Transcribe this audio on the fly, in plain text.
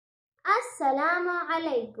السلام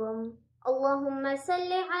عليكم. اللهم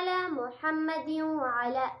صل على محمد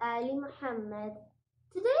وعلى آل محمد.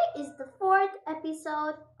 Today is the fourth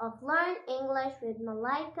episode of Learn English with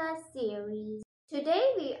Malaika series.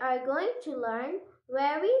 Today we are going to learn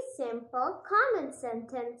very simple common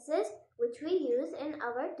sentences which we use in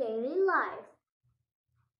our daily life.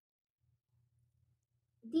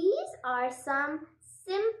 These are some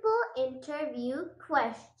simple interview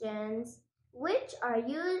questions which are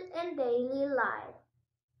used in daily life.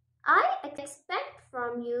 I expect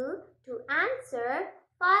from you to answer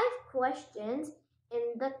 5 questions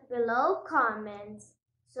in the below comments.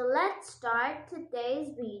 So let's start today's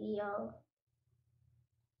video.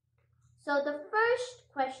 So the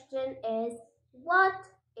first question is, what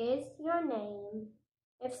is your name?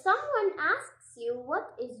 If someone asks you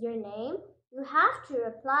what is your name, you have to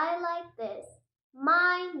reply like this.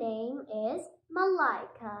 My name is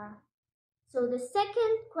Malaika. So the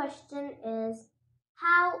second question is,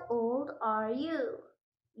 how old are you?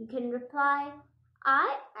 You can reply,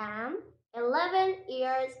 I am 11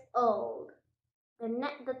 years old.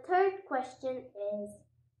 The third question is,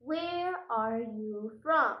 where are you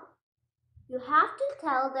from? You have to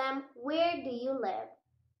tell them, where do you live?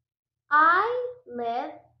 I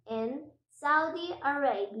live in Saudi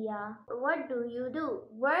Arabia. What do you do?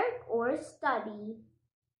 Work or study?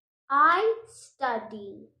 I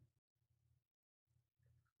study.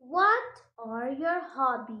 What are your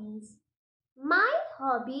hobbies? My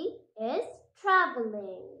hobby is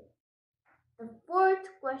traveling. The fourth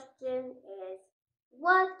question is,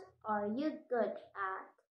 what are you good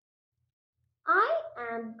at? I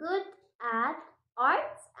am good at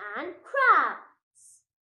arts and crafts.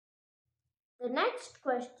 The next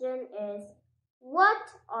question is, what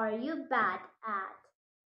are you bad at?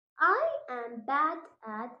 I am bad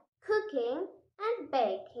at cooking and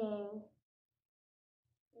baking.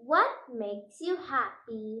 What makes you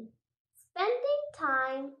happy? Spending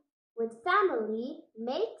time with family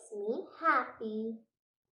makes me happy.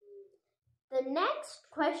 The next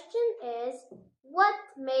question is, what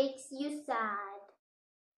makes you sad?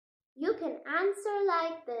 You can answer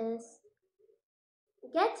like this.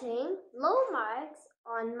 Getting low marks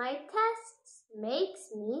on my tests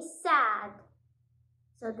makes me sad.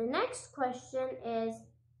 So the next question is,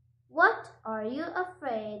 what are you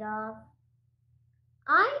afraid of?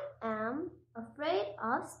 I am afraid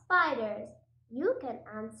of spiders. You can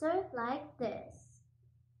answer like this.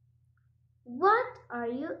 What are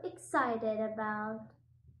you excited about?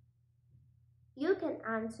 You can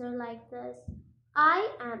answer like this. I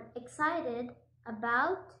am excited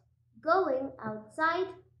about going outside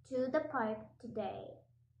to the park today.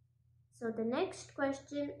 So the next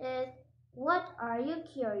question is, what are you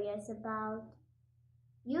curious about?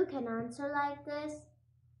 You can answer like this.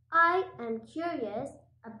 I am curious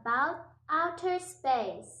about outer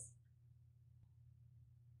space.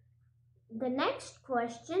 The next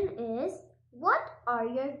question is, what are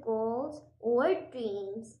your goals or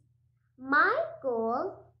dreams? My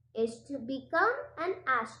goal is to become an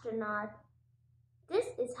astronaut. This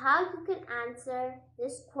is how you can answer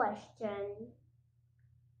this question.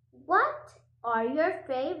 What are your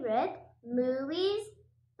favorite movies,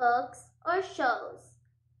 books, or shows?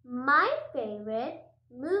 My favorite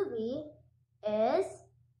movie is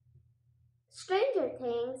Stranger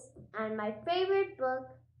Things, and my favorite book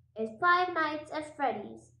is Five Nights at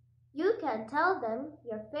Freddy's. You can tell them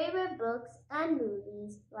your favorite books and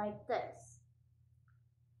movies like this.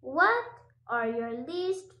 What are your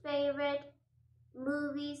least favorite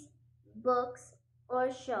movies, books,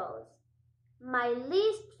 or shows? My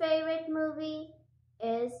least favorite movie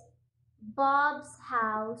is Bob's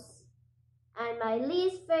House, and my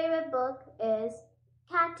least favorite book is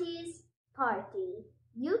Cathy's Party.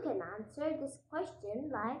 You can answer this question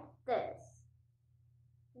like this.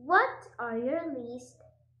 What are your least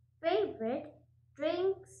favorite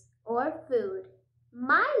drinks or food?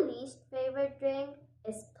 My least favorite drink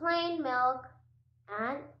is plain milk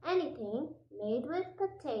and anything made with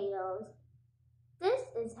potatoes. This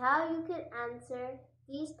is how you can answer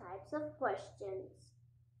these types of questions.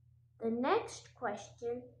 The next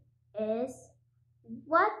question is,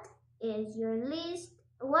 what is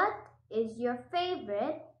your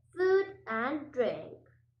favorite food and drink?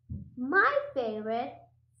 My favorite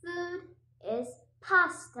food is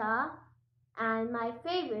pasta, and my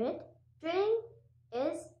favorite drink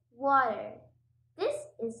is water. This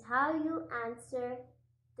is how you answer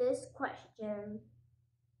this question.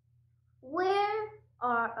 What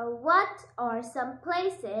are some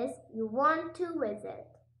places you want to visit?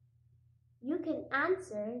 You can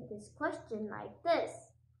answer this question like this.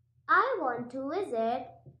 I want to visit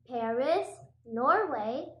Paris,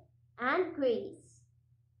 Norway, and Greece.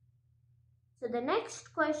 So the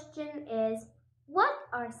next question is, what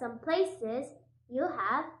are some places you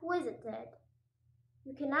have visited?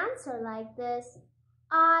 You can answer like this.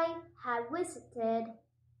 I have visited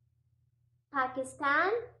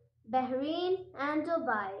Pakistan, Bahrain, and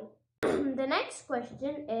Dubai. The next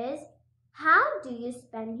question is, how do you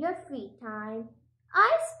spend your free time?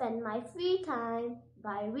 I spend my free time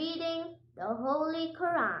by reading the Holy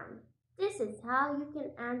Quran. This is how you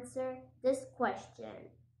can answer this question.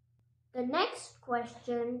 The next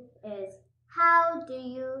question is, how do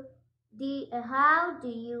you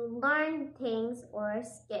learn things or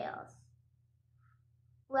skills?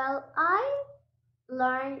 Well, I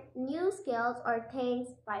learn new skills or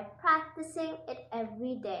things by practicing it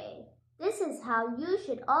every day. This is how you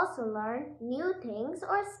should also learn new things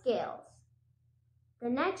or skills. The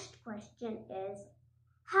next question is,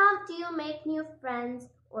 how do you make new friends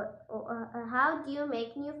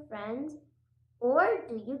or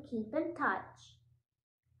do you keep in touch?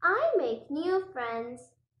 I make new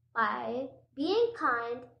friends by being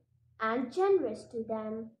kind and generous to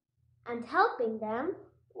them and helping them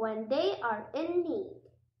when they are in need.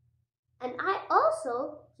 And I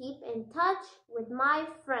also keep in touch with my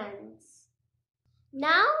friends.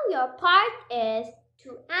 Now your part is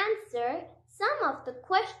to answer some of the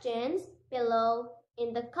questions below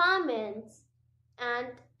in the comments, and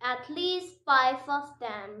at least 5 of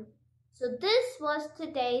them. So this was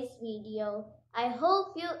today's video. I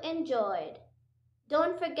hope you enjoyed.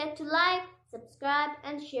 Don't forget to like, subscribe,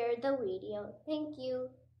 and share the video. Thank you.